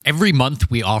Every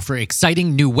month, we offer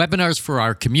exciting new webinars for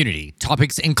our community.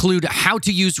 Topics include how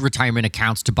to use retirement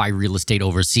accounts to buy real estate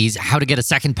overseas, how to get a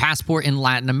second passport in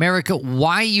Latin America,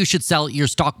 why you should sell your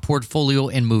stock portfolio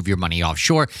and move your money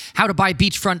offshore, how to buy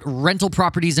beachfront rental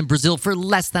properties in Brazil for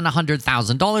less than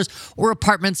 $100,000, or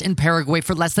apartments in Paraguay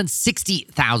for less than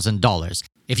 $60,000.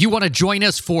 If you want to join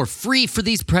us for free for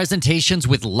these presentations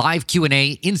with live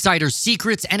Q&A, insider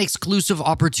secrets, and exclusive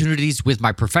opportunities with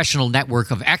my professional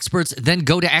network of experts, then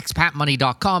go to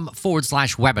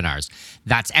expatmoney.com/webinars.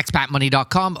 That's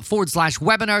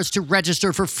expatmoney.com/webinars to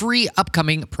register for free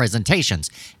upcoming presentations.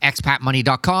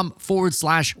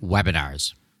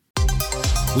 expatmoney.com/webinars.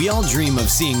 We all dream of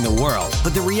seeing the world,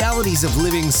 but the realities of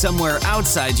living somewhere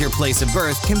outside your place of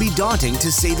birth can be daunting to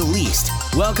say the least.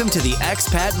 Welcome to the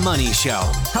Expat Money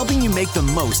Show, helping you make the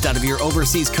most out of your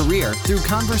overseas career through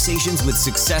conversations with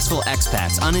successful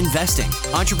expats on investing,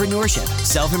 entrepreneurship,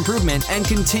 self-improvement, and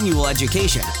continual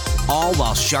education, all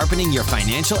while sharpening your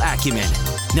financial acumen.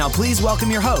 Now please welcome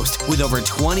your host with over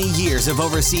 20 years of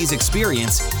overseas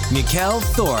experience, Mikkel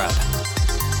Thorup.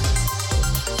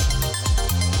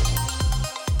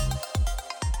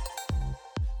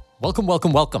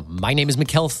 Welcome. My name is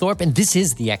Mikkel Thorup, and this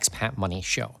is the Expat Money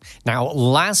Show. Now,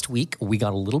 last week, we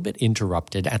got a little bit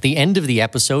interrupted at the end of the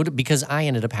episode because I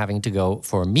ended up having to go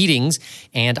for meetings,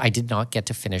 and I did not get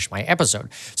to finish my episode.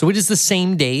 So it is the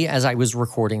same day as I was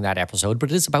recording that episode,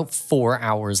 but it is about 4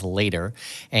 hours later.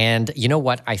 And you know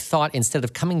what? I thought instead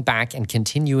of coming back and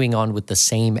continuing on with the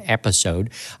same episode,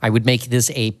 I would make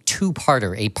this a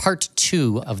two-parter, a part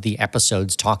 2 of the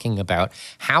episodes talking about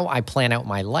how I plan out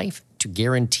my life to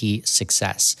guarantee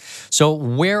success. So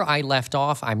where I left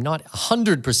off, I'm not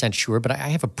 100% sure, but I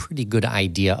have a pretty good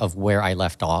idea of where I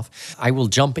left off. I will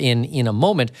jump in a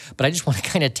moment, but I just want to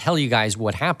kind of tell you guys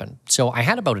what happened. So I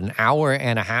had about an hour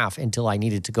and a half until I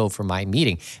needed to go for my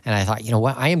meeting. And I thought, you know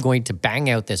what, I am going to bang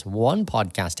out this one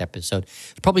podcast episode.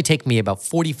 It'll probably take me about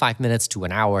 45 minutes to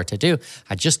an hour to do.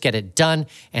 I just get it done.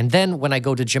 And then when I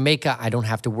go to Jamaica, I don't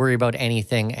have to worry about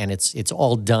anything, and it's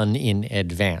all done in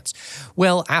advance.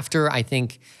 Well, after I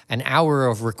think an hour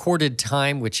of recorded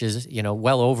time, which is,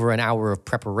 well over an hour of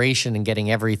preparation and getting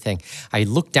everything, I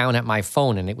looked down at my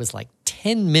phone and it was like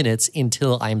 10 minutes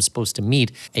until I'm supposed to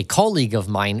meet a colleague of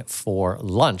mine for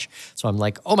lunch. So I'm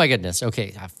like, oh my goodness,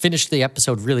 okay, I finished the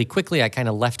episode really quickly. I kind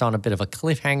of left on a bit of a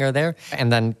cliffhanger there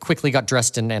and then quickly got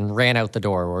dressed and ran out the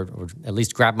door, or at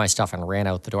least grabbed my stuff and ran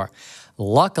out the door.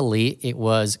 Luckily, it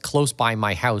was close by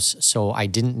my house, so I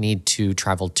didn't need to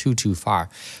travel too far.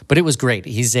 But it was great.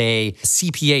 He's a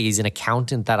CPA. He's an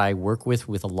accountant that I work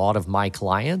with a lot of my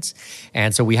clients.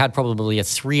 And so we had probably a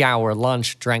 3-hour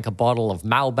lunch, drank a bottle of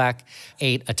Malbec,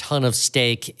 ate a ton of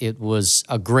steak. It was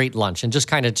a great lunch, and just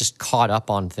caught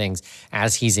up on things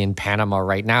as he's in Panama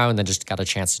right now, and then just got a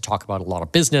chance to talk about a lot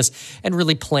of business and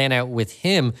really plan out with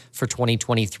him for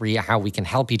 2023 how we can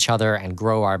help each other and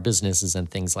grow our businesses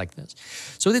and things like this.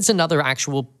 So it's another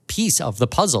actual piece of the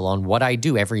puzzle on what I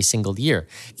do every single year.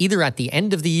 Either at the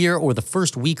end of the year or the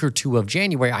first week or two of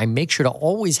January, I make sure to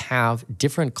always have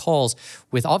different calls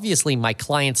with obviously my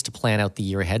clients to plan out the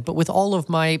year ahead, but with all of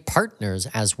my partners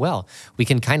as well. We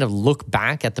can kind of look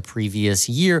back at the previous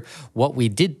year, what we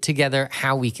did together,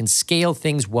 how we can scale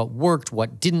things, what worked,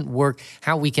 what didn't work,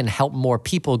 how we can help more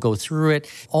people go through it.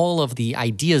 All of the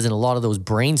ideas and a lot of those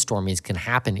brainstormings can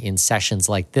happen in sessions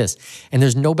like this. And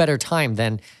there's no better time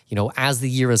than, as the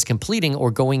year is completing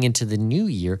or going into the new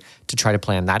year to try to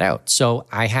plan that out. So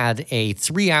I had a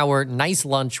 3-hour nice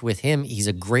lunch with him. He's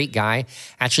a great guy.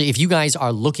 Actually, if you guys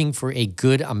are looking for a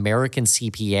good American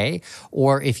CPA,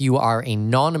 or if you are a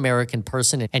non-American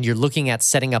person and you're looking at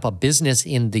setting up a business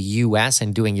in the US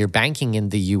and doing your banking in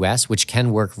the US, which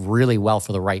can work really well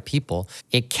for the right people,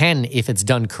 it can, if it's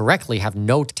done correctly, have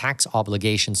no tax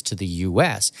obligations to the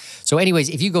US. So anyways,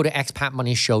 if you go to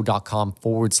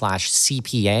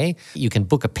expatmoneyshow.com/CPA, you can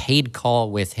book a paid call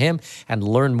with him and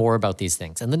learn more about these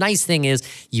things. And the nice thing is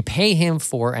you pay him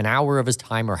for an hour of his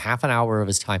time or half an hour of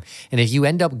his time. And if you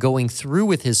end up going through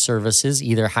with his services,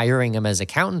 either hiring him as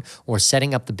accountant or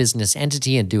setting up the business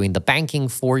entity and doing the banking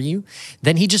for you,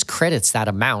 then he just credits that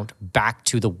amount back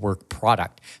to the work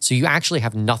product. So you actually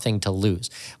have nothing to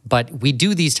lose. But we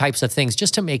do these types of things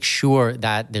just to make sure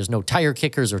that there's no tire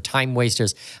kickers or time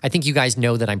wasters. I think you guys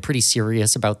know that I'm pretty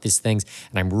serious about these things,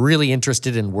 and I'm really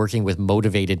interested in working with motivated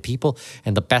motivated people.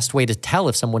 And the best way to tell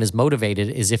if someone is motivated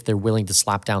is if they're willing to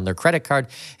slap down their credit card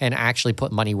and actually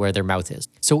put money where their mouth is.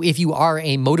 So if you are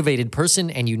a motivated person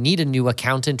and you need a new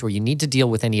accountant, or you need to deal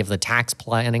with any of the tax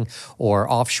planning or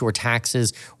offshore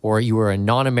taxes, or you are a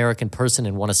non-American person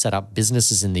and want to set up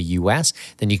businesses in the US,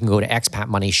 then you can go to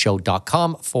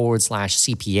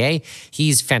expatmoneyshow.com/CPA.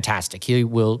 He's fantastic. He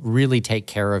will really take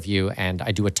care of you, and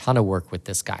I do a ton of work with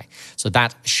this guy. So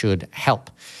that should help.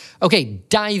 Okay,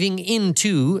 diving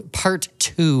into part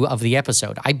 2 of the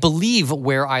episode. I believe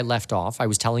where I left off, I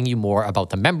was telling you more about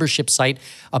the membership site,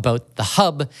 about the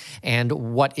hub, and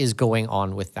what is going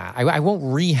on with that. I won't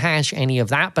rehash any of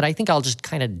that, but I think I'll just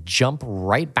kind of jump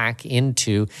right back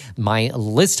into my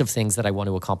list of things that I want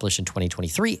to accomplish in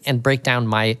 2023 and break down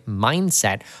my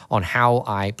mindset on how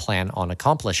I plan on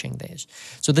accomplishing these.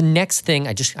 So the next thing,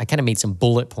 I kind of made some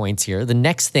bullet points here. The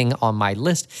next thing on my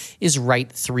list is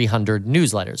write 300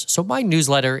 newsletters. So my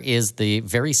newsletter is the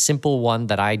very simple one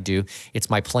that I do. It's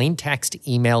my plain text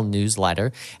email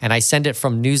newsletter, and I send it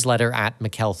from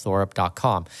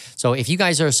newsletter@mikkelthorpe.com. So if you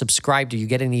guys are subscribed or you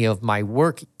get any of my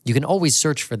work, you can always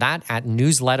search for that at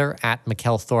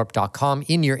newsletter@mikkelthorpe.com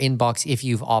in your inbox if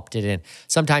you've opted in.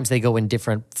 Sometimes they go in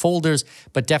different folders,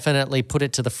 but definitely put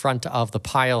it to the front of the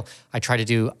pile. I try to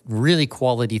do really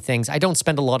quality things. I don't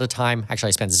spend a lot of time. Actually,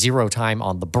 I spend 0 time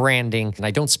on the branding, and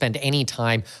I don't spend any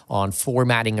time on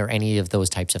formatting or any of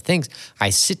those types of things. I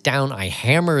sit down, I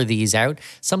hammer these out.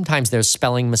 Sometimes there's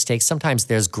spelling mistakes, sometimes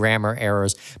there's grammar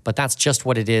errors, but that's just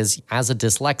what it is. As a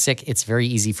dyslexic, it's very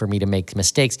easy for me to make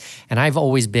mistakes, and I've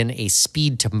always been a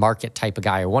speed to market type of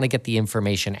guy. I want to get the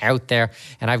information out there,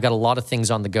 and I've got a lot of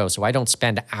things on the go, so I don't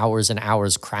spend hours and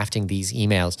hours crafting these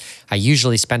emails. I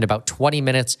usually spend about 20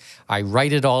 minutes. I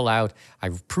write it all out. I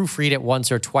proofread it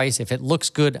once or twice. If it looks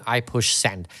good, I push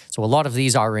send. So a lot of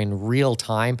these are in real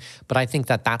time, but I think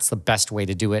that that's the best way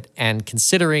to do it. And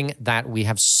considering that we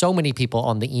have so many people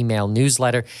on the email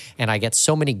newsletter and I get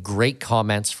so many great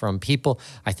comments from people,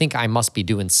 I think I must be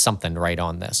doing something right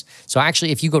on this. So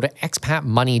actually, if you go to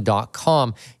expatmoney.com,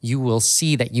 you will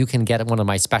see that you can get one of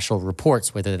my special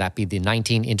reports, whether that be the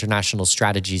 19 international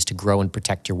strategies to grow and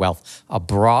protect your wealth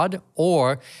abroad,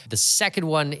 or the second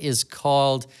one is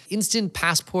called Instant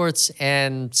Passports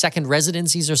and Second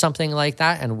Residencies or something like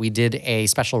that. And we did a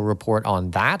special report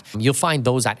on that. You'll find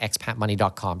those at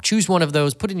expatmoney.com. Choose one of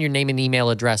those, put in your name and email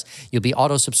address. You'll be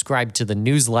auto-subscribed to the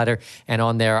newsletter. And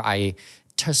on there, I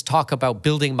just talk about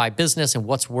building my business and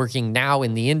what's working now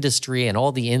in the industry and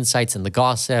all the insights and the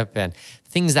gossip and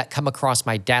things that come across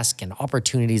my desk and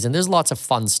opportunities. And there's lots of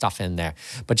fun stuff in there.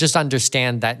 But just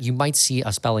understand that you might see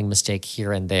a spelling mistake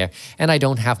here and there. And I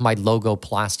don't have my logo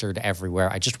plastered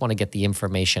everywhere. I just want to get the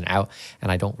information out,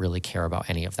 and I don't really care about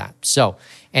any of that. So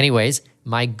anyways,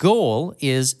 my goal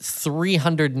is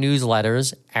 300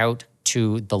 newsletters out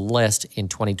to the list in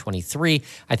 2023.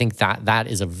 I think that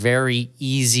is a very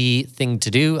easy thing to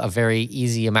do, a very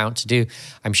easy amount to do.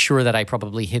 I'm sure that I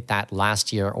probably hit that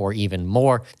last year or even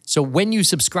more. So when you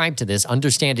subscribe to this,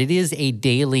 understand it is a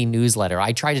daily newsletter.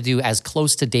 I try to do as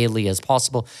close to daily as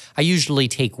possible. I usually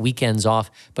take weekends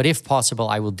off, but if possible,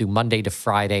 I will do Monday to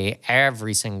Friday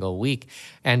every single week.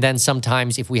 And then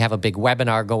sometimes if we have a big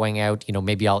webinar going out,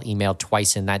 maybe I'll email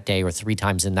twice in that day or 3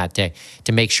 times in that day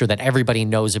to make sure that everybody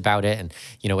knows about it. And,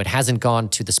 it hasn't gone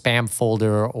to the spam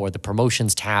folder or the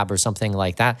promotions tab or something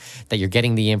like that, that you're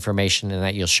getting the information and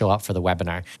that you'll show up for the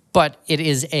webinar. But it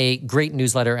is a great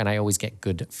newsletter, and I always get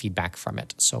good feedback from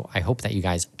it. So I hope that you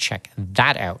guys check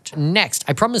that out. Next,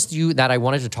 I promised you that I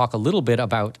wanted to talk a little bit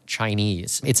about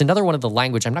Chinese. It's another one of the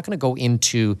language. I'm not going to go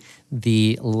into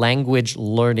the language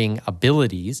learning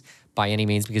abilities by any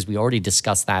means, because we already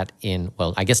discussed that in,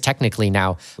 I guess technically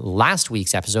now last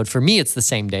week's episode. For me, it's the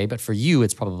same day, but for you,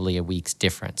 it's probably a week's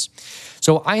difference.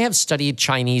 So I have studied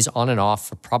Chinese on and off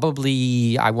for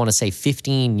probably, I want to say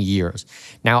 15 years.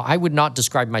 Now, I would not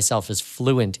describe myself as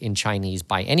fluent in Chinese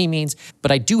by any means,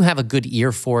 but I do have a good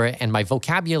ear for it, and my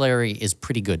vocabulary is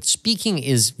pretty good. Speaking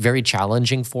is very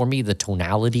challenging for me. The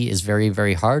tonality is very,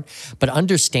 very hard, but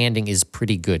understanding is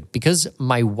pretty good. Because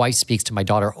my wife speaks to my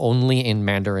daughter only in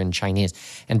Mandarin Chinese,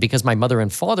 and because my mother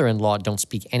and father-in-law don't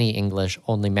speak any English,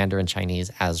 only Mandarin Chinese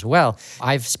as well,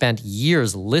 I've spent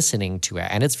years listening to it,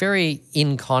 and it's very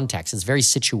in context. It's very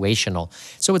situational.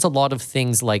 So it's a lot of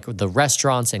things like the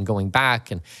restaurants and going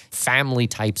back and family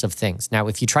types of things. Now,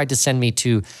 if you tried to send me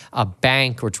to a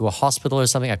bank or to a hospital or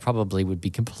something, I probably would be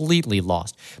completely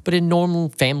lost. But in normal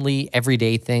family,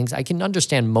 everyday things, I can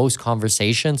understand most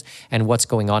conversations and what's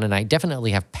going on. And I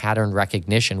definitely have pattern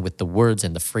recognition with the words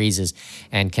and the phrases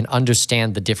and can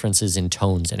understand the differences in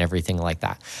tones and everything like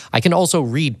that. I can also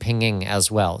read Pinyin as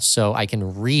well. So I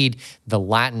can read the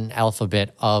Latin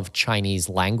alphabet of Chinese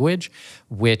language,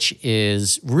 which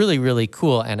is really, really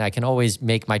cool. And I can always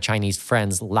make my Chinese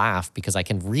friends laugh because I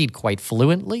can read quite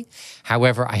fluently.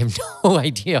 However, I have no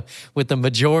idea what the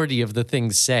majority of the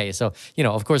things say. So,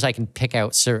 of course, I can pick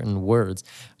out certain words,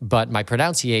 but my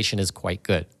pronunciation is quite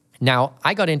good. Now,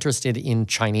 I got interested in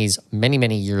Chinese many,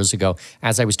 many years ago,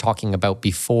 as I was talking about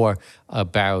before,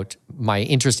 about my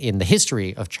interest in the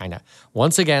history of China.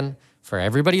 Once again, for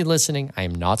everybody listening, I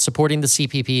am not supporting the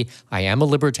CPP. I am a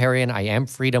libertarian. I am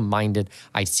freedom-minded.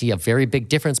 I see a very big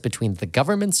difference between the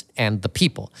governments and the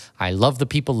people. I love the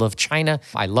people of China.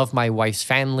 I love my wife's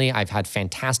family. I've had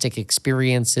fantastic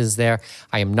experiences there.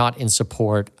 I am not in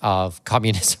support of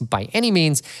communism by any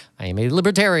means. I am a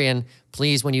libertarian.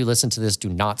 Please, when you listen to this, do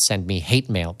not send me hate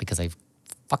mail because I've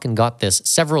fucking got this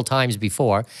several times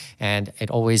before, and it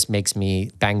always makes me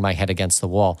bang my head against the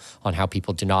wall on how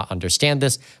people do not understand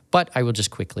this, but I will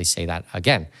just quickly say that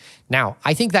again. Now,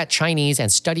 I think that Chinese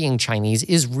and studying Chinese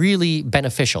is really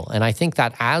beneficial, and I think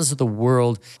that as the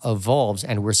world evolves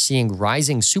and we're seeing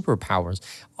rising superpowers,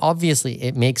 obviously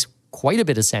it makes quite a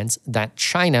bit of sense that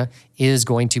China is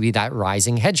going to be that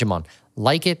rising hegemon.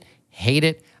 Like it, hate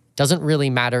it, doesn't really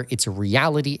matter. It's a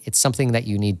reality. It's something that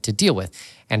you need to deal with.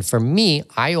 And for me,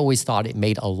 I always thought it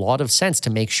made a lot of sense to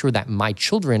make sure that my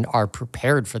children are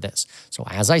prepared for this. So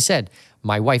as I said,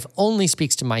 my wife only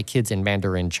speaks to my kids in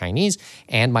Mandarin Chinese,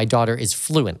 and my daughter is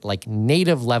fluent, like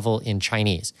native level in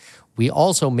Chinese. We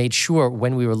also made sure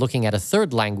when we were looking at a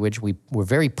third language, we were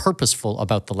very purposeful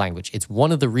about the language. It's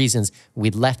one of the reasons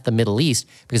we left the Middle East,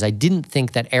 because I didn't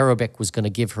think that Arabic was going to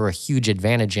give her a huge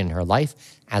advantage in her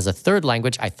life. As a third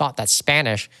language, I thought that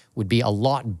Spanish would be a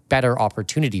lot better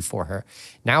opportunity for her.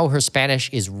 Now her Spanish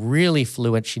is really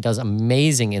fluent. She does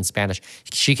amazing in Spanish.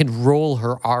 She can roll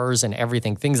her R's and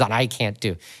everything, things that I can't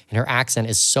do. And her accent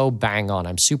is so bang on.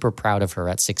 I'm super proud of her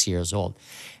at 6 years old.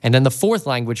 And then the fourth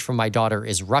language for my daughter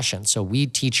is Russian. So we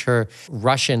teach her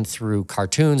Russian through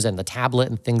cartoons and the tablet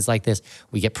and things like this.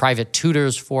 We get private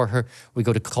tutors for her. We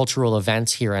go to cultural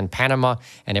events here in Panama,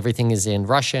 and everything is in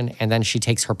Russian. And then she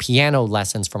takes her piano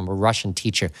lessons from a Russian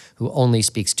teacher who only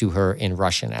speaks to her in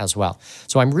Russian as well.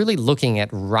 So I'm really looking at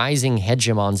rising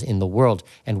hegemons in the world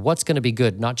and what's going to be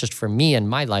good, not just for me and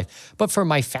my life, but for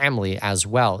my family as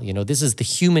well. This is the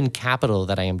human capital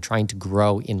that I am trying to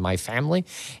grow in my family.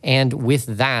 And with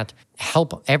that,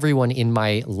 help everyone in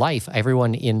my life,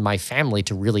 everyone in my family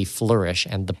to really flourish.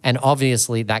 And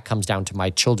obviously that comes down to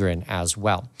my children as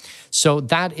well. So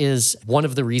that is one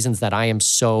of the reasons that I am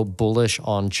so bullish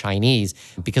on Chinese,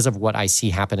 because of what I see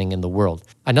happening in the world.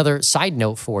 Another side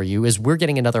note for you is we're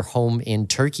getting another home in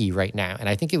Turkey right now. And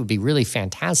I think it would be really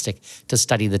fantastic to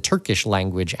study the Turkish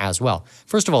language as well.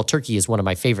 First of all, Turkey is one of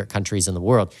my favorite countries in the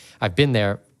world. I've been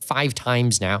there 5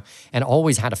 times now and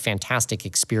always had a fantastic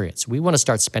experience. We want to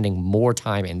start spending more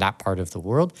time in that part of the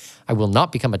world. I will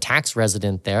not become a tax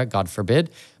resident there, God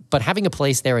forbid, but having a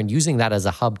place there and using that as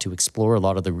a hub to explore a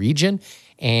lot of the region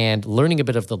and learning a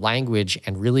bit of the language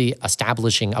and really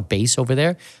establishing a base over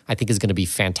there, I think is going to be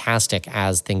fantastic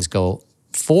as things go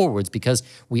forwards, because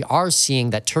we are seeing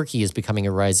that Turkey is becoming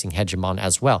a rising hegemon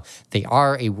as well. They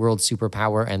are a world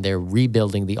superpower and they're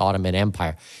rebuilding the Ottoman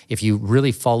Empire. If you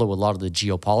really follow a lot of the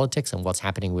geopolitics and what's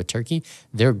happening with Turkey,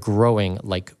 they're growing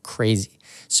like crazy.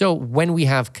 So when we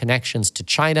have connections to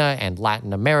China and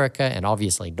Latin America and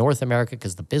obviously North America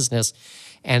because the business,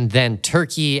 and then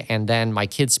Turkey, and then my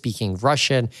kids speaking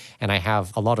Russian, and I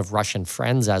have a lot of Russian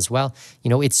friends as well,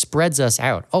 it spreads us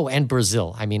out. Oh, and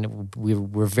Brazil. I mean,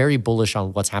 we're very bullish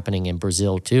on what's happening in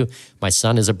Brazil too. My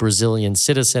son is a Brazilian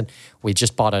citizen. We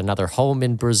just bought another home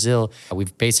in Brazil.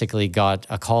 We've basically got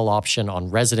a call option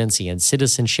on residency and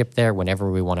citizenship there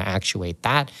whenever we want to actuate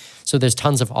that. So there's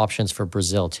tons of options for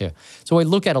Brazil too. So I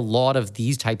look at a lot of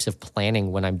these types of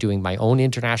planning when I'm doing my own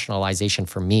internationalization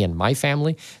for me and my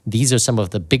family. These are some of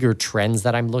the bigger trends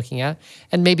that I'm looking at.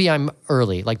 And maybe I'm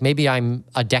early, like maybe I'm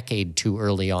a decade too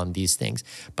early on these things,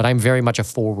 but I'm very much a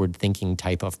forward-thinking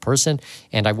type of person,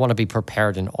 and I want to be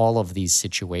prepared in all of these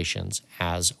situations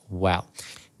as well.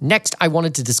 Next, I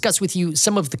wanted to discuss with you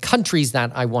some of the countries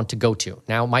that I want to go to.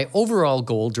 Now, my overall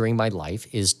goal during my life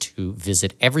is to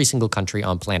visit every single country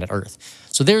on planet Earth.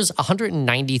 So there's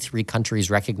 193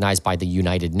 countries recognized by the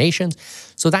United Nations.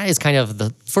 So that is kind of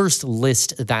the first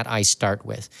list that I start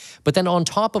with. But then on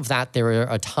top of that, there are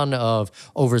a ton of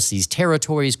overseas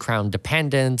territories, crown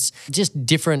dependents, just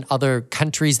different other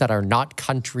countries that are not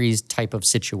countries type of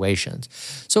situations.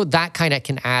 So that kind of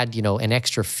can add, an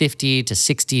extra 50 to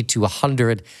 60 to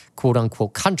 100 quote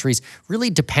unquote countries, really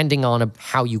depending on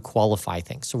how you qualify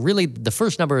things. So really the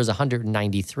first number is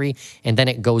 193, and then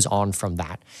it goes on from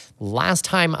that. Last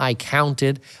time I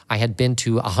counted, I had been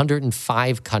to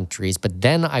 105 countries, but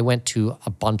then I went to a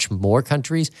bunch more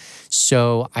countries.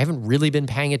 So I haven't really been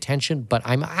paying attention, but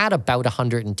I'm at about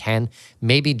 110,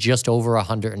 maybe just over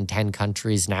 110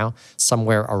 countries now,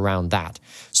 somewhere around that.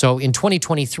 So in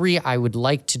 2023, I would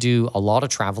like to do a lot of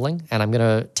traveling, and I'm going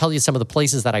to tell you some of the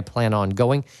places that I plan on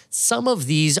going. Some of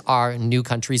these are new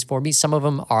countries for me. Some of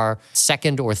them are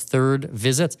second or third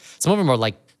visits. Some of them are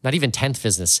like not even 10th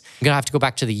visits. I'm going to have to go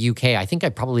back to the UK. I think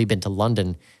I've probably been to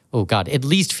London, oh God, at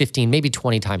least 15, maybe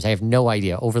 20 times. I have no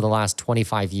idea. Over the last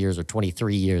 25 years or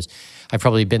 23 years, I've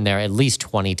probably been there at least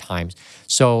 20 times.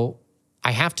 So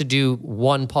I have to do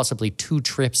one, possibly two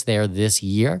trips there this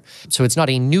year. So it's not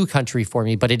a new country for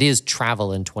me, but it is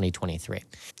travel in 2023.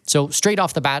 So straight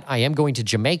off the bat, I am going to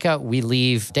Jamaica. We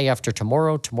leave day after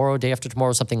tomorrow, day after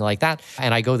tomorrow, something like that.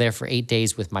 And I go there for 8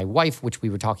 days with my wife, which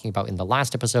we were talking about in the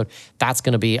last episode. That's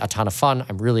going to be a ton of fun.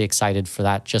 I'm really excited for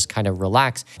that. Just kind of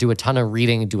relax, do a ton of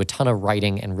reading, do a ton of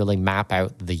writing, and really map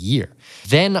out the year.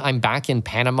 Then I'm back in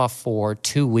Panama for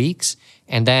 2 weeks.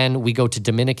 And then we go to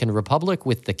Dominican Republic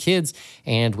with the kids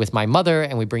and with my mother,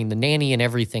 and we bring the nanny and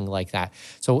everything like that.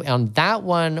 So on that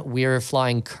one, we're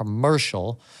flying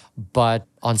commercial, but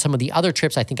on some of the other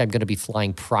trips, I think I'm going to be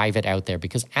flying private out there,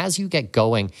 because as you get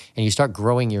going and you start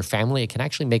growing your family, it can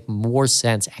actually make more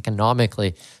sense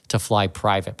economically to fly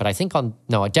private. But I think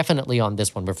definitely on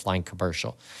this one, we're flying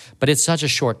commercial. But it's such a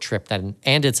short trip and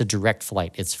it's a direct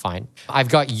flight. It's fine. I've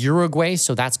got Uruguay,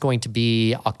 so that's going to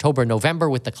be October, November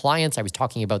with the clients. I was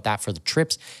talking about that for the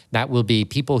trips. That will be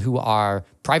people who are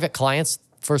private clients.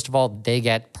 First of all, they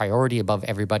get priority above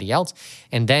everybody else.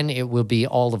 And then it will be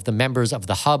all of the members of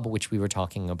the hub, which we were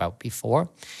talking about before.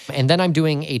 And then I'm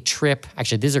doing a trip.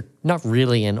 Actually, these are not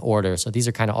really in order, so these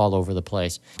are kind of all over the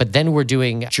place. But then we're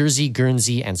doing Jersey,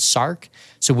 Guernsey, and Sark.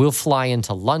 So we'll fly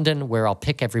into London, where I'll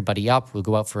pick everybody up. We'll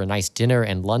go out for a nice dinner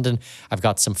in London. I've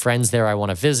got some friends there I want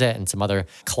to visit and some other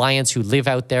clients who live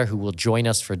out there who will join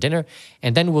us for dinner.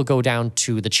 And then we'll go down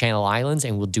to the Channel Islands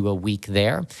and we'll do a week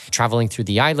there, traveling through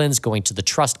the islands, going to the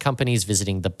trust companies,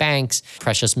 visiting the banks,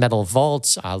 precious metal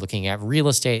vaults, looking at real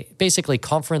estate, basically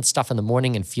conference stuff in the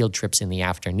morning and field trips in the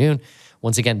afternoon.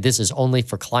 Once again, this is only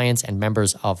for clients and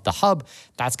members of the hub.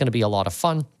 That's going to be a lot of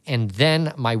fun. And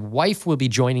then my wife will be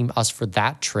joining us for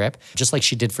that trip, just like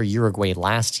she did for Uruguay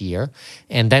last year.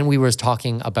 And then we were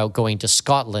talking about going to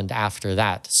Scotland after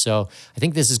that. So I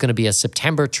think this is going to be a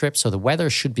September trip. So the weather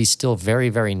should be still very,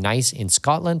 very nice in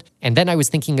Scotland. And then I was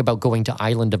thinking about going to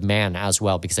Island of Man as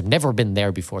well, because I've never been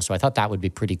there before. So I thought that would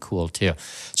be pretty cool too.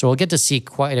 So we'll get to see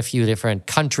quite a few different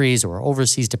countries or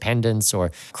overseas dependents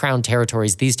or crown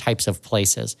territories, these types of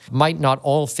places. Might not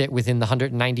all fit within the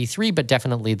 193, but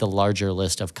definitely the larger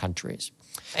list of countries.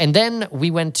 And then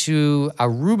we went to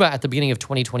Aruba at the beginning of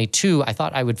 2022. I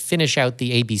thought I would finish out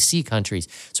the ABC countries.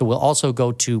 So we'll also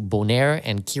go to Bonaire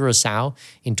and Curacao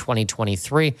in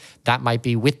 2023. That might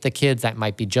be with the kids. That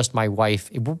might be just my wife.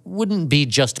 It wouldn't be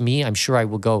just me. I'm sure I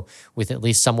will go with at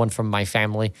least someone from my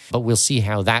family, but we'll see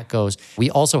how that goes. We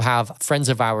also have friends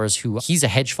of ours he's a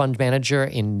hedge fund manager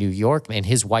in New York, and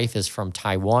his wife is from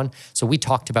Taiwan. So we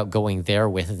talked about going there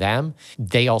with them.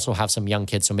 They also have some young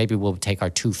kids, so maybe we'll take our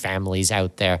two families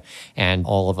out there and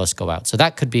all of us go out. So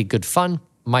that could be good fun.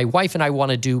 My wife and I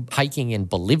want to do hiking in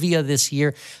Bolivia this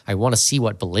year. I want to see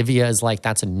what Bolivia is like.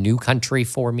 That's a new country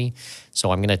for me.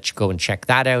 So I'm going to go and check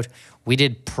that out. We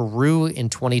did Peru in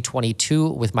 2022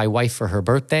 with my wife for her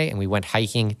birthday, and we went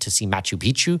hiking to see Machu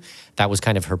Picchu. That was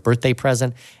kind of her birthday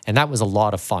present, and that was a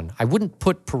lot of fun. I wouldn't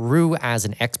put Peru as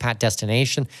an expat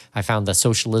destination. I found the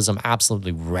socialism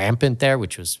absolutely rampant there,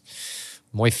 which was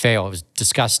muy feo. It was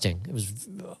disgusting. It was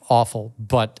awful,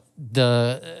 but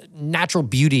the natural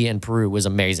beauty in Peru was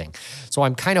amazing. So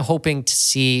I'm kind of hoping to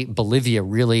see Bolivia,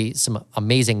 really some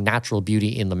amazing natural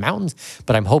beauty in the mountains,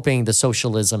 but I'm hoping the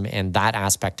socialism and that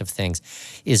aspect of things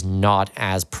is not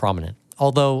as prominent.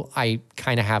 Although I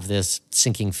kind of have this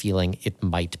sinking feeling it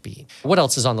might be. What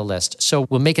else is on the list? So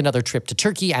we'll make another trip to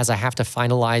Turkey, as I have to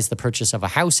finalize the purchase of a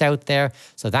house out there.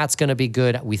 So that's going to be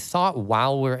good. We thought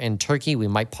while we're in Turkey, we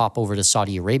might pop over to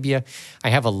Saudi Arabia. I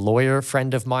have a lawyer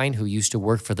friend of mine who used to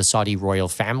work for the Saudi royal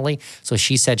family. So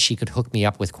she said she could hook me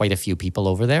up with quite a few people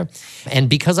over there.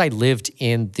 And because I lived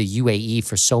in the UAE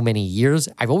for so many years,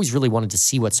 I've always really wanted to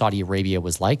see what Saudi Arabia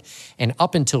was like. And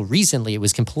up until recently, it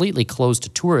was completely closed to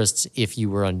tourists if if you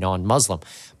were a non-Muslim.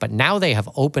 But now they have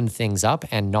opened things up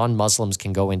and non-Muslims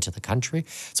can go into the country.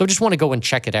 So I just want to go and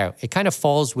check it out. It kind of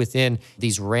falls within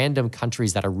these random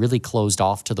countries that are really closed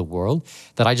off to the world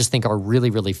that I just think are really,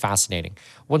 really fascinating.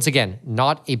 Once again,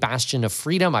 not a bastion of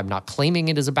freedom. I'm not claiming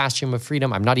it as a bastion of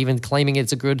freedom. I'm not even claiming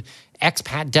it's a good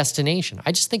expat destination.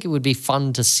 I just think it would be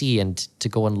fun to see and to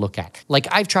go and look at. Like,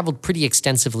 I've traveled pretty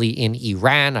extensively in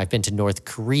Iran. I've been to North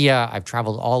Korea. I've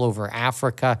traveled all over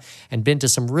Africa and been to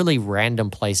some really random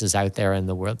places out there in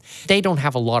the world. They don't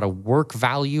have a lot of work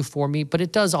value for me, but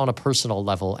it does on a personal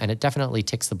level, and it definitely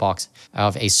ticks the box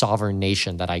of a sovereign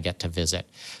nation that I get to visit.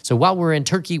 So while we're in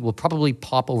Turkey, we'll probably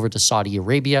pop over to Saudi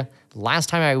Arabia. Last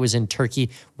time I was in Turkey,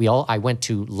 I went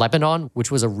to Lebanon, which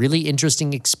was a really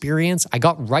interesting experience. I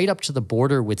got right up to the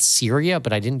border with Syria,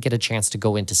 but I didn't get a chance to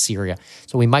go into Syria.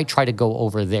 So we might try to go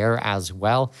over there as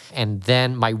well. And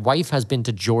then my wife has been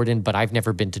to Jordan, but I've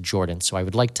never been to Jordan. So I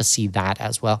would like to see that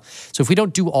as well. So if we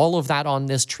don't do all of that on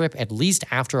this trip, at least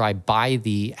after I buy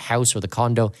the house or the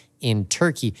condo in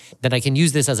Turkey, then I can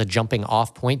use this as a jumping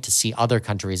off point to see other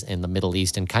countries in the Middle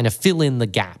East and kind of fill in the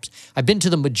gaps. I've been to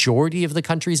the majority of the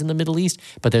countries in the Middle East,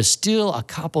 but there's still a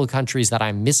couple of countries that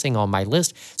I'm missing on my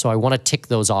list, so I want to tick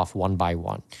those off one by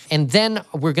one. And then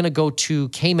we're going to go to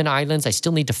Cayman Islands. I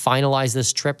still need to finalize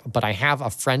this trip, but I have a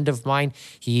friend of mine.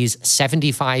 He's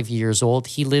 75 years old.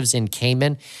 He lives in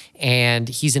Cayman, and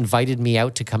he's invited me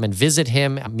out to come and visit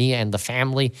him, me and the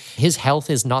family. His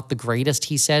health is not the greatest,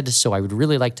 he said, so I would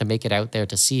really like to make it out there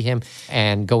to see him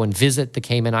and go and visit the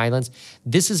Cayman Islands.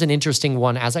 This is an interesting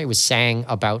one, as I was saying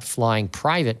about flying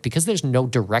private, because there's no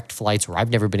direct flights, or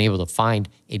I've never been able to find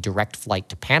a direct flight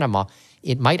to Panama.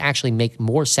 It might actually make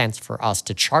more sense for us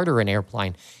to charter an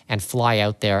airplane and fly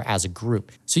out there as a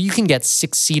group. So you can get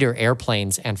 6-seater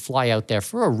airplanes and fly out there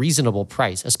for a reasonable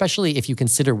price, especially if you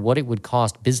consider what it would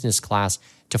cost business class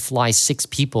to fly 6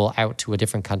 people out to a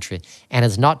different country. And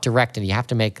it's not direct, and you have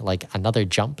to make like another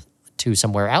jump to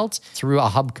somewhere else through a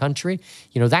hub country,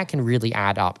 that can really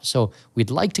add up. So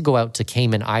we'd like to go out to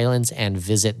Cayman Islands and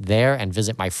visit there and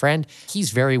visit my friend.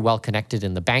 He's very well connected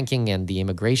in the banking and the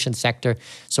immigration sector.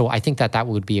 So I think that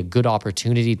would be a good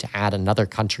opportunity to add another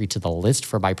country to the list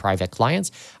for my private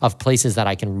clients of places that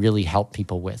I can really help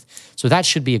people with. So that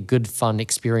should be a good, fun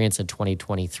experience in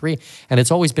 2023. And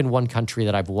it's always been one country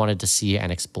that I've wanted to see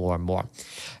and explore more.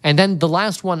 And then the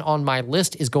last one on my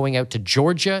list is going out to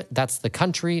Georgia. That's the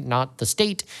country, not the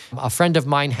state. A friend of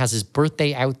mine has his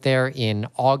birthday out there in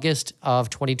August of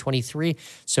 2023.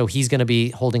 So he's going to be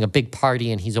holding a big party,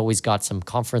 and he's always got some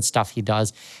conference stuff he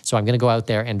does. So I'm going to go out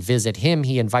there and visit him.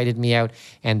 He invited me out,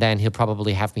 and then he'll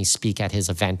probably have me speak at his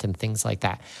event and things like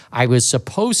that. I was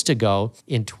supposed to go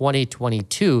in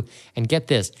 2022, and get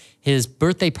this, his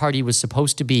birthday party was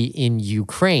supposed to be in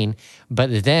Ukraine,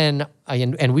 but then,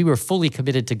 and we were fully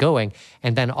committed to going,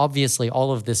 and then obviously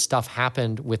all of this stuff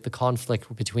happened with the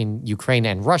conflict between Ukraine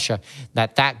and Russia,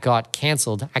 that got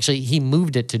canceled. Actually, he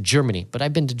moved it to Germany, but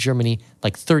I've been to Germany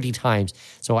like 30 times,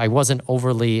 so I wasn't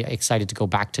overly excited to go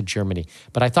back to Germany.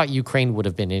 But I thought Ukraine would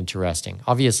have been interesting.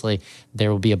 Obviously, there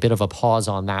will be a bit of a pause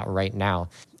on that right now.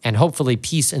 And hopefully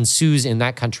peace ensues in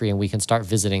that country and we can start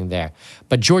visiting there.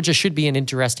 But Georgia should be an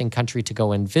interesting country to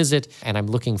go and visit, and I'm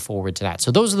looking forward to that. So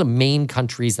those are the main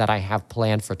countries that I have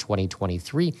planned for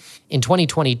 2023. In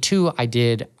 2022, I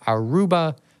did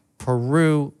Aruba,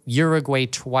 Peru, Uruguay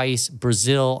twice,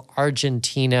 Brazil,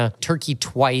 Argentina, Turkey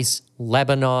twice,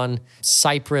 Lebanon,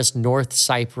 Cyprus, North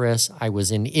Cyprus. I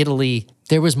was in Italy.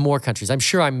 There was more countries. I'm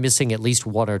sure I'm missing at least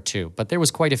one or two, but there was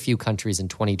quite a few countries in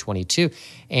 2022.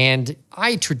 And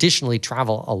I traditionally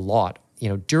travel a lot.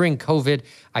 During COVID,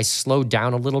 I slowed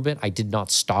down a little bit. I did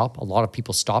not stop. A lot of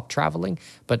people stopped traveling,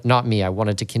 but not me. I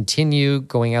wanted to continue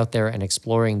going out there and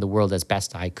exploring the world as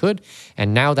best I could.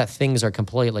 And now that things are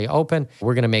completely open,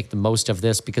 we're going to make the most of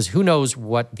this, because who knows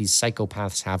what these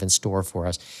psychopaths have in store for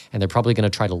us. And they're probably going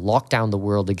to try to lock down the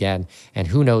world again. And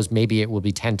who knows, maybe it will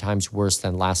be 10 times worse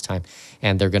than last time.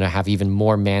 And they're going to have even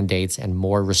more mandates and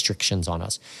more restrictions on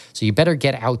us. So you better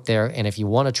get out there. And if you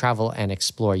want to travel and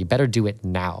explore, you better do it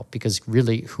now, because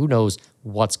really, who knows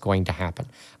what's going to happen.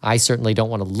 I certainly don't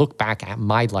want to look back at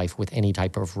my life with any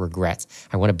type of regrets.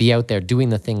 I want to be out there doing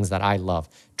the things that I love,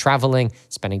 traveling,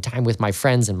 spending time with my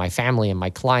friends and my family and my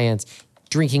clients,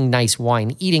 drinking nice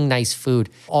wine, eating nice food,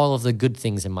 all of the good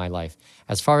things in my life.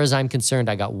 As far as I'm concerned,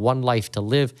 I got one life to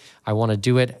live. I want to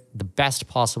do it the best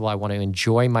possible. I want to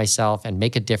enjoy myself and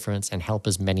make a difference and help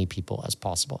as many people as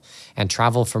possible. And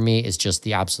travel for me is just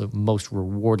the absolute most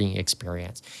rewarding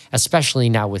experience, especially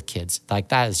now with kids. Like,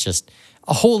 that is just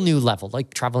a whole new level.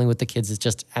 Like, traveling with the kids is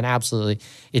just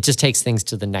it just takes things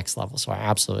to the next level. So I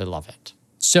absolutely love it.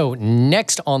 So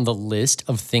next on the list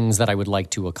of things that I would like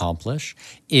to accomplish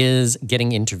is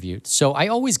getting interviewed. So I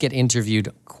always get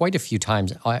interviewed quite a few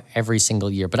times every single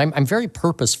year, but I'm very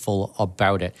purposeful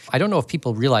about it. I don't know if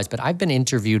people realize, but I've been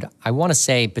interviewed, I want to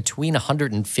say between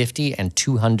 150 and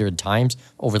 200 times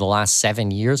over the last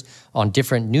 7 years on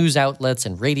different news outlets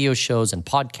and radio shows and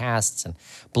podcasts and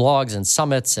blogs and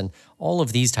summits and all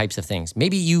of these types of things.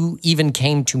 Maybe you even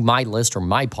came to my list or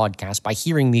my podcast by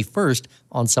hearing me first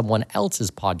on someone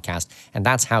else's podcast, and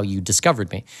that's how you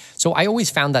discovered me. So I always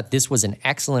found that this was an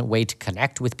excellent way to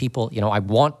connect with people. You know, I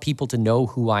want people to know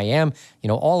who I am. You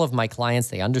know, all of my clients,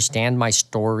 they understand my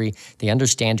story. They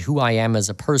understand who I am as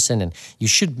a person, and you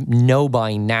should know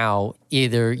by now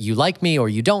either you like me or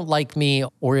you don't like me,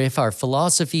 or if our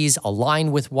philosophies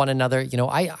align with one another. You know,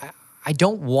 I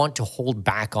don't want to hold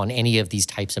back on any of these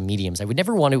types of mediums. I would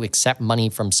never want to accept money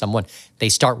from someone. They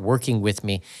start working with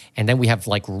me, and then we have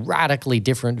like radically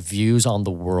different views on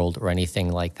the world or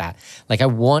anything like that. Like, I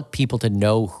want people to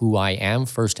know who I am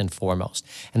first and foremost.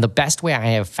 And the best way I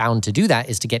have found to do that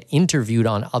is to get interviewed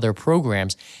on other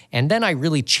programs. And then I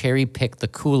really cherry pick the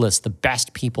coolest, the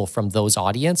best people from those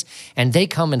audience. And they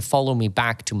come and follow me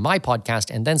back to my podcast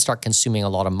and then start consuming a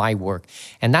lot of my work.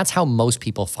 And that's how most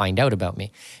people find out about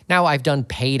me. Now, I've done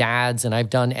paid ads and I've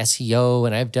done SEO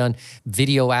and I've done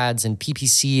video ads and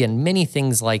PPC and many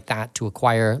things like that to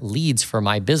acquire leads for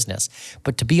my business.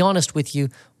 But to be honest with you,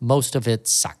 most of it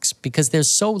sucks because there's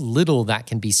so little that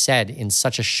can be said in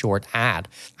such a short ad.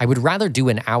 I would rather do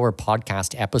an hour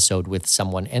podcast episode with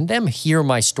someone and them hear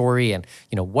my story and,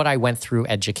 you know, what I went through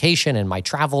education and my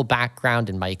travel background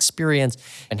and my experience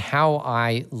and how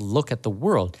I look at the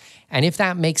world. And if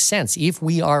that makes sense, if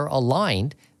we are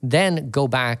aligned, then go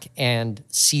back and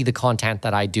see the content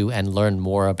that I do and learn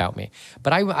more about me.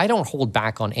 But I don't hold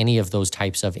back on any of those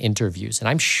types of interviews. And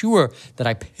I'm sure that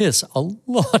I piss a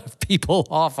lot of people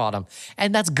off on them.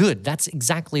 And that's good. That's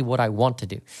exactly what I want to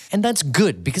do. And that's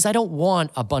good because I don't want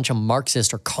a bunch of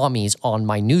Marxists or commies on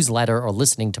my newsletter or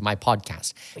listening to my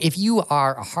podcast. If you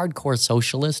are a hardcore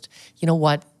socialist, you know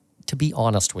what? To be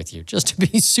honest with you, just to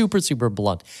be super, super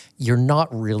blunt, you're not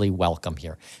really welcome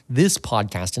here. This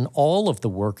podcast and all of the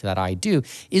work that I do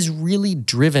is really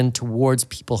driven towards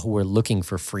people who are looking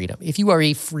for freedom. If you are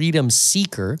a freedom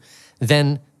seeker,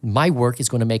 then my work is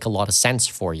going to make a lot of sense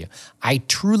for you. I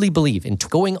truly believe in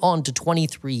going on to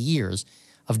 23 years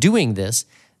of doing this,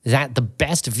 that the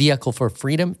best vehicle for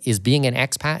freedom is being an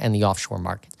expat and the offshore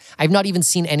market. I've not even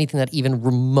seen anything that even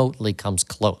remotely comes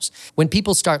close. When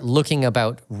people start looking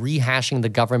about rehashing the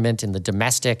government in the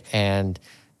domestic, and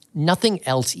nothing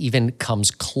else even comes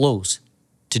close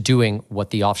to doing what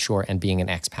the offshore and being an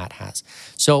expat has.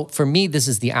 So for me, this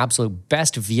is the absolute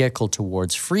best vehicle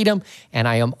towards freedom, and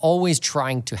I am always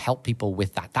trying to help people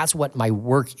with that. That's what my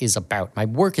work is about. My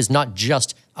work is not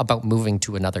just about moving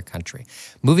to another country.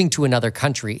 Moving to another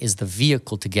country is the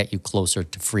vehicle to get you closer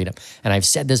to freedom. And I've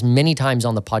said this many times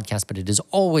on the podcast, but it is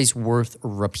always worth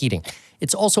repeating.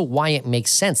 It's also why it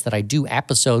makes sense that I do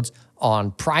episodes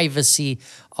on privacy,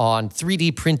 on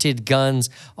 3D printed guns,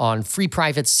 on free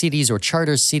private cities or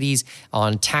charter cities,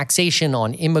 on taxation,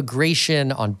 on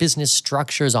immigration, on business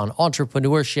structures, on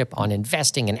entrepreneurship, on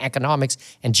investing and economics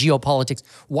and geopolitics.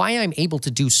 Why I'm able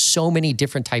to do so many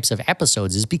different types of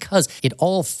episodes is because it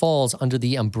all falls under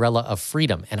the umbrella of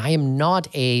freedom. And I am not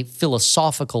a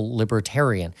philosophical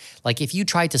libertarian. Like, if you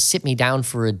tried to sit me down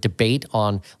for a debate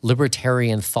on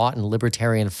libertarian thought and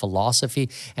libertarian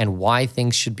philosophy and why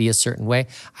things should be a certain way,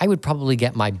 I would probably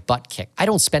get my butt kicked. I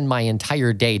don't spend my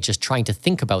entire day just trying to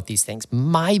think about these things.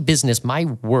 My business, my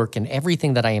work, and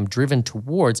everything that I am driven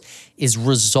towards is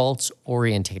results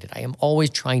orientated. I am always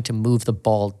trying to move the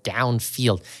ball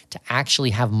downfield to actually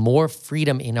have more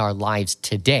freedom in our lives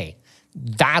today.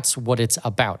 That's what it's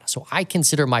about. So I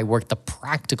consider my work the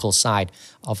practical side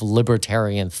of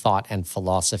libertarian thought and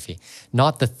philosophy,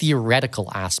 not the theoretical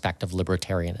aspect of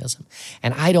libertarianism.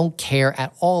 And I don't care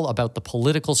at all about the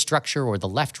political structure or the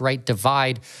left-right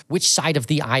divide, which side of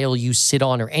the aisle you sit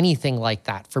on or anything like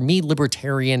that. For me,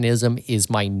 libertarianism is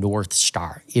my North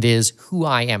Star. It is who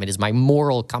I am. It is my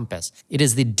moral compass. It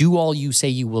is the do all you say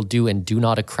you will do and do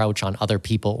not encroach on other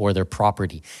people or their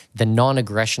property. The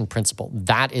non-aggression principle.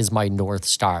 That is my North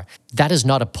Star. That is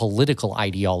not a political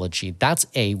ideology. That's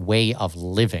a way of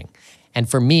living. And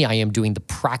for me, I am doing the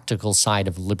practical side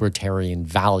of libertarian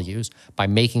values by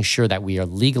making sure that we are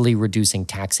legally reducing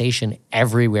taxation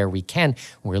everywhere we can.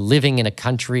 We're living in a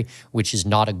country which is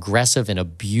not aggressive and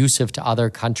abusive to other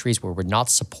countries, where we're not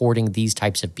supporting these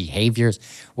types of behaviors,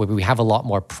 where we have a lot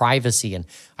more privacy. And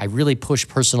I really push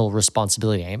personal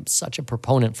responsibility. I am such a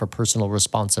proponent for personal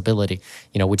responsibility,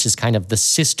 which is kind of the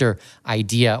sister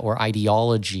idea or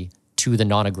ideology to the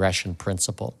non-aggression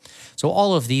principle. So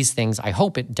all of these things, I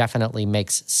hope it definitely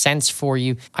makes sense for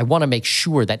you. I want to make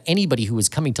sure that anybody who is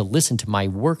coming to listen to my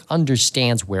work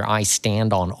understands where I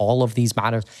stand on all of these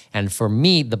matters. And for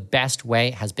me, the best way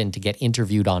has been to get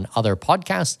interviewed on other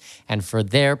podcasts, and for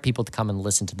people to come and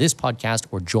listen to this podcast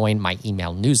or join my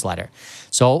email newsletter.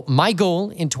 So my goal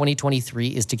in 2023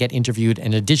 is to get interviewed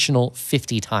an additional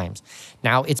 50 times.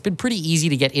 Now, it's been pretty easy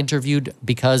to get interviewed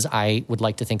because I would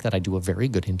like to think that I do a very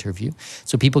good interview.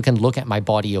 So people can look at my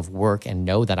body of work and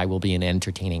know that I will be an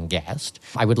entertaining guest.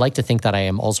 I would like to think that I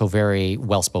am also very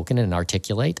well-spoken and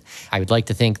articulate. I would like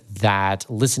to think that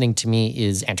listening to me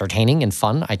is entertaining and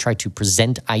fun. I try to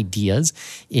present ideas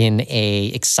in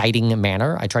an exciting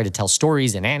manner. I try to tell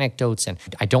stories and anecdotes, and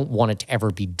I don't want it to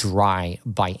ever be dry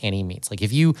by any means. Like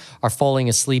if you are falling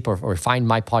asleep or find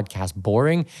my podcast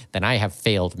boring, then I have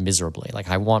failed miserably. Like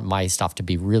I want my stuff to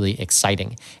be really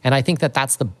exciting. And I think that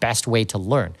that's the best way to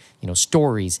learn.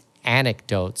 Stories,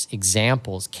 anecdotes,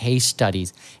 examples, case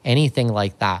studies, anything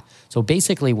like that. So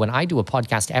basically, when I do a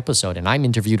podcast episode and I'm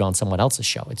interviewed on someone else's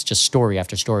show, it's just story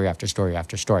after story after story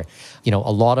after story. A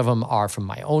lot of them are from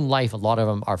my own life. A lot of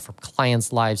them are from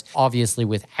clients' lives, obviously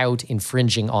without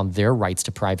infringing on their rights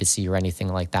to privacy or anything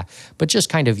like that, but just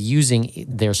kind of using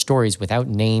their stories without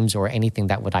names or anything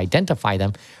that would identify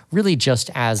them, really just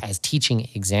as teaching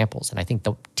examples. And I think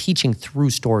the teaching through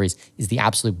stories is the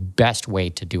absolute best way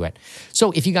to do it.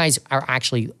 So if you guys are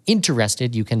actually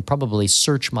interested, you can probably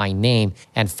search my name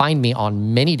and find me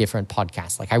on many different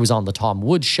podcasts. Like I was on the Tom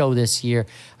Woods Show this year.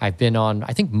 I've been on,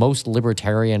 I think, most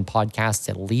libertarian podcasts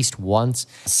at least once.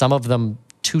 Some of them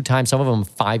 2 times, some of them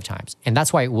 5 times. And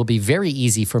that's why it will be very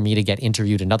easy for me to get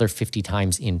interviewed another 50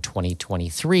 times in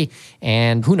 2023.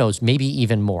 And who knows, maybe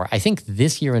even more. I think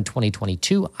this year in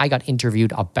 2022, I got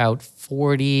interviewed about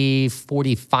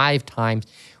 45 times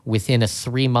within a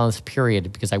 3-month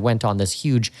period, because I went on this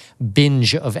huge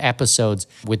binge of episodes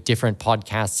with different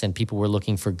podcasts and people were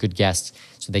looking for good guests.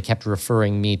 So they kept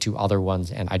referring me to other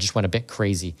ones and I just went a bit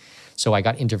crazy. So I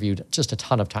got interviewed just a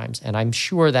ton of times, and I'm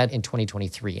sure that in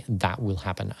 2023, that will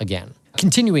happen again.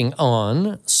 Continuing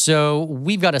on, so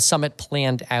we've got a summit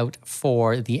planned out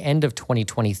for the end of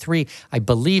 2023. I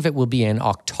believe it will be in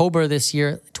October this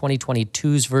year.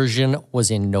 2022's version was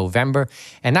in November,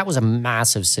 and that was a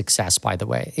massive success, by the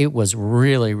way. It was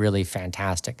really, really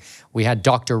fantastic. We had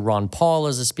Dr. Ron Paul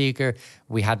as a speaker.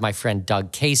 We had my friend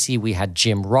Doug Casey. We had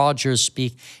Jim Rogers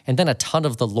speak, and then a ton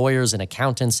of the lawyers and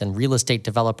accountants and real estate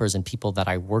developers and people that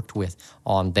I worked with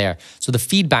on there. So the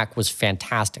feedback was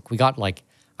fantastic. We got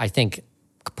I think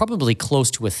probably close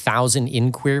to 1,000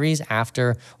 inquiries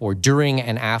after or during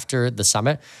and after the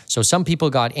summit. So some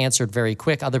people got answered very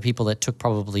quick. Other people, it took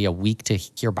probably a week to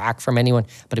hear back from anyone.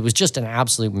 But it was just an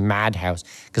absolute madhouse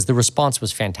because the response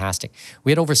was fantastic.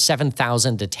 We had over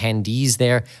 7,000 attendees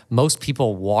there. Most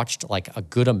people watched a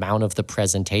good amount of the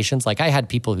presentations. I had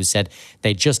people who said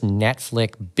they just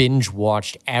Netflix binge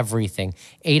watched everything,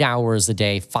 8 hours a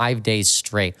day, 5 days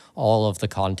straight, all of the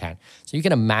content. So you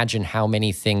can imagine how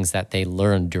many things that they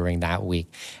learned during that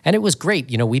week. And it was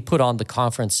great. We put on the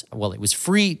conference. Well, it was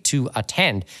free to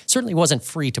attend. Certainly wasn't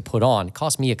free to put on. It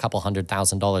cost me a couple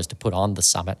 $100,000 to put on the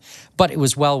summit, but it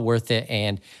was well worth it.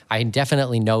 And I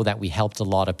definitely know that we helped a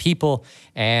lot of people,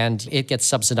 and it gets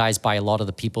subsidized by a lot of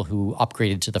the people who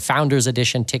upgraded to the Founders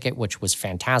Edition ticket, which was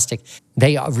fantastic.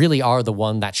 They really are the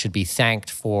one that should be thanked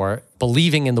for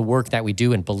believing in the work that we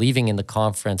do and believing in the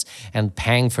conference and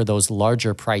paying for those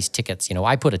larger price tickets.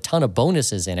 I put a ton of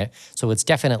bonuses in it, so it's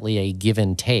definitely a give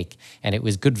and take, and it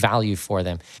was good value for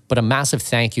them. But a massive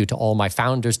thank you to all my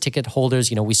Founders ticket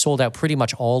holders. We sold out pretty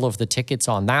much all of the tickets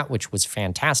on that, which was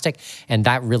fantastic, and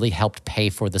that really helped pay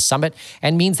for the summit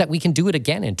and means that we can do it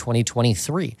again in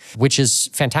 2023, which is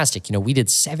fantastic. We did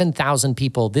 7,000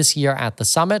 people this year at the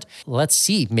summit. Let's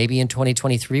see, maybe in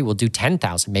 2023 we'll do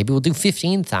 10,000, maybe we'll do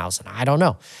 15,000. I don't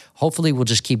know. Hopefully we'll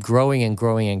just keep growing and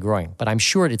growing and growing. But I'm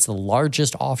sure it's the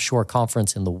largest offshore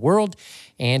conference in the world.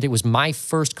 And it was my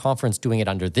first conference doing it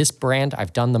under this brand.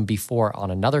 I've done them before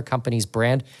on another company's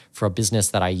brand for a business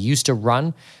that I used to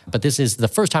run. But this is the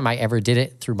first time I ever did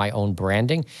it through my own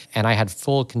branding. And I had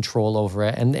full control over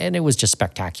it. And it was just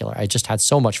spectacular. I just had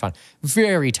so much fun.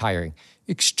 Very tiring.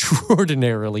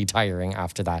 extraordinarily tiring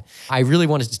after that. I really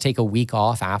wanted to take a week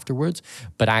off afterwards,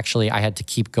 but actually I had to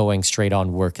keep going straight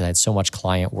on work. I had so much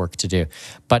client work to do.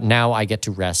 But now I get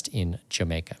to rest in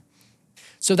Jamaica.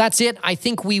 So that's it. I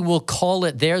think we will call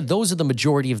it there. Those are the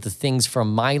majority of the things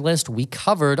from my list. We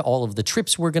covered all of the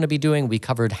trips we're going to be doing. We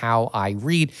covered how I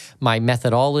read, my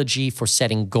methodology for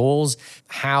setting goals,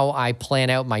 how I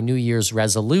plan out my New Year's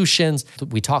resolutions.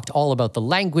 We talked all about the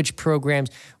language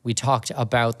programs. We talked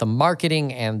about the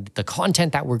marketing and the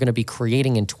content that we're going to be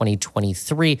creating in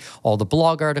 2023, all the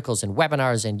blog articles and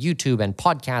webinars and YouTube and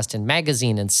podcast and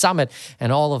magazine and summit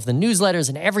and all of the newsletters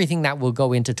and everything that will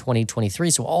go into 2023.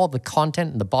 So all the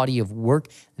content and the body of work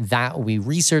that we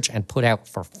research and put out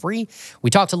for free. We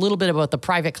talked a little bit about the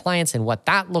private clients and what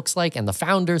that looks like and the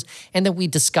founders. And then we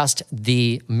discussed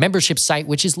the membership site,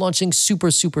 which is launching super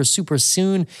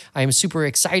soon. I am super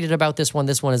excited about this one.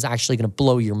 This one is actually going to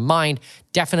blow your mind.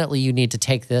 Definitely you need to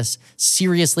take this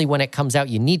seriously when it comes out.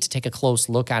 You need to take a close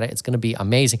look at it. It's going to be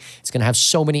amazing. It's going to have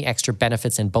so many extra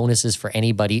benefits and bonuses for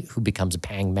anybody who becomes a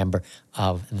paying member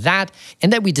of that.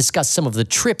 And then we discussed some of the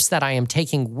trips that I am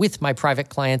taking with my private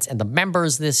clients and the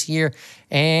members this year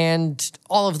and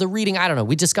all of the reading. I don't know.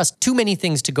 We discussed too many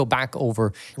things to go back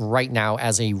over right now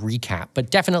as a recap. But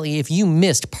definitely if you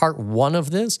missed part 1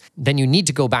 of this, then you need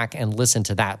to go back and listen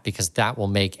to that because that will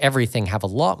make everything have a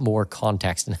lot more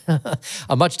context and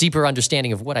a much deeper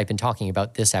understanding of what I've been talking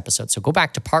about this episode. So go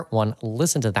back to part 1,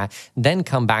 listen to that, then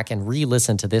come back and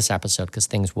re-listen to this episode because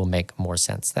things will make more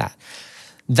sense.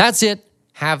 That's it.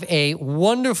 Have a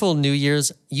wonderful New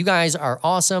Year's. You guys are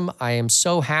awesome. I am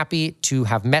so happy to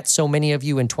have met so many of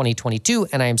you in 2022,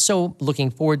 and I am so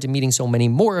looking forward to meeting so many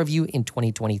more of you in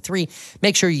 2023.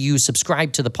 Make sure you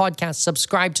subscribe to the podcast,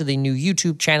 subscribe to the new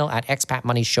YouTube channel at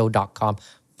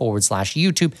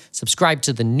expatmoneyshow.com/YouTube. Subscribe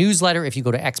to the newsletter if you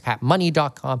go to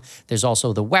expatmoney.com. There's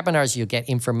also the webinars. You'll get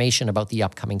information about the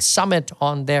upcoming summit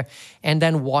on there. And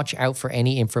then watch out for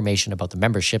any information about the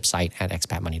membership site at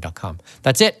expatmoney.com.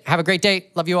 That's it. Have a great day.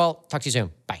 Love you all. Talk to you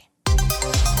soon. Bye.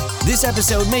 This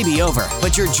episode may be over,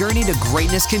 but your journey to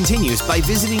greatness continues by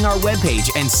visiting our webpage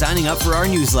and signing up for our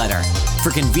newsletter. For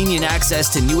convenient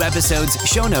access to new episodes,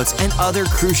 show notes, and other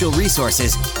crucial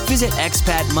resources, visit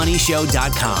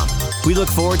expatmoneyshow.com. We look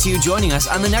forward to you joining us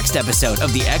on the next episode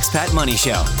of the Expat Money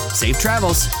Show. Safe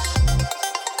travels.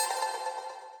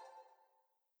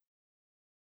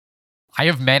 I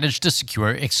have managed to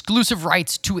secure exclusive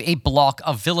rights to a block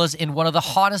of villas in one of the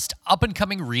hottest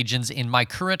up-and-coming regions in my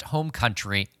current home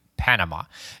country, Panama.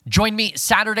 Join me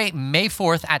Saturday, May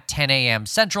 4th at 10 a.m.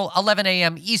 Central, 11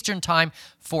 a.m. Eastern Time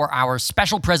for our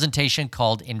special presentation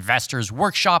called Investors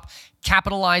Workshop,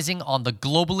 capitalizing on the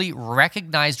globally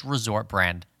recognized resort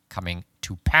brand coming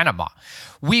to Panama.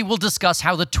 We will discuss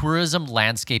how the tourism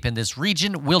landscape in this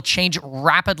region will change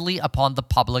rapidly upon the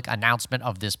public announcement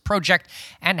of this project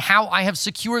and how I have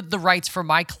secured the rights for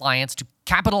my clients to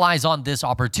capitalize on this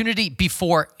opportunity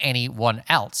before anyone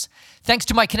else. Thanks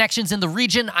to my connections in the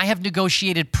region, I have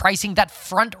negotiated pricing that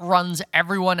front runs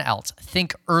everyone else.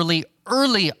 Think early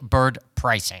bird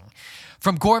pricing.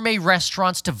 From gourmet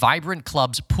restaurants to vibrant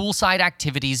clubs, poolside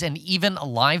activities, and even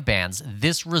live bands,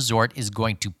 this resort is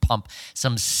going to pump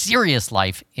some serious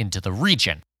life into the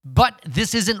region. But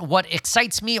this isn't what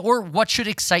excites me or what should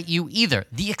excite you either.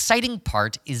 The exciting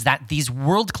part is that these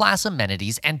world-class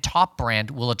amenities and top brand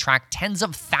will attract tens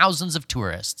of thousands of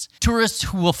tourists. Tourists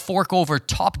who will fork over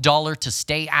top dollar to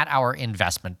stay at our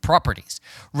investment properties.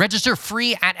 Register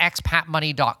free at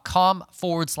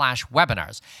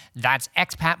expatmoney.com/webinars. That's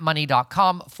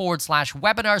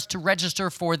expatmoney.com/webinars to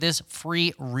register for this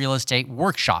free real estate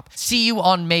workshop. See you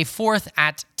on May 4th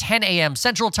at 10 a.m.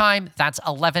 Central Time. That's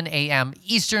 11 a.m.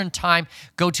 Eastern Time.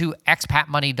 Go to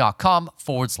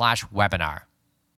expatmoney.com/webinar.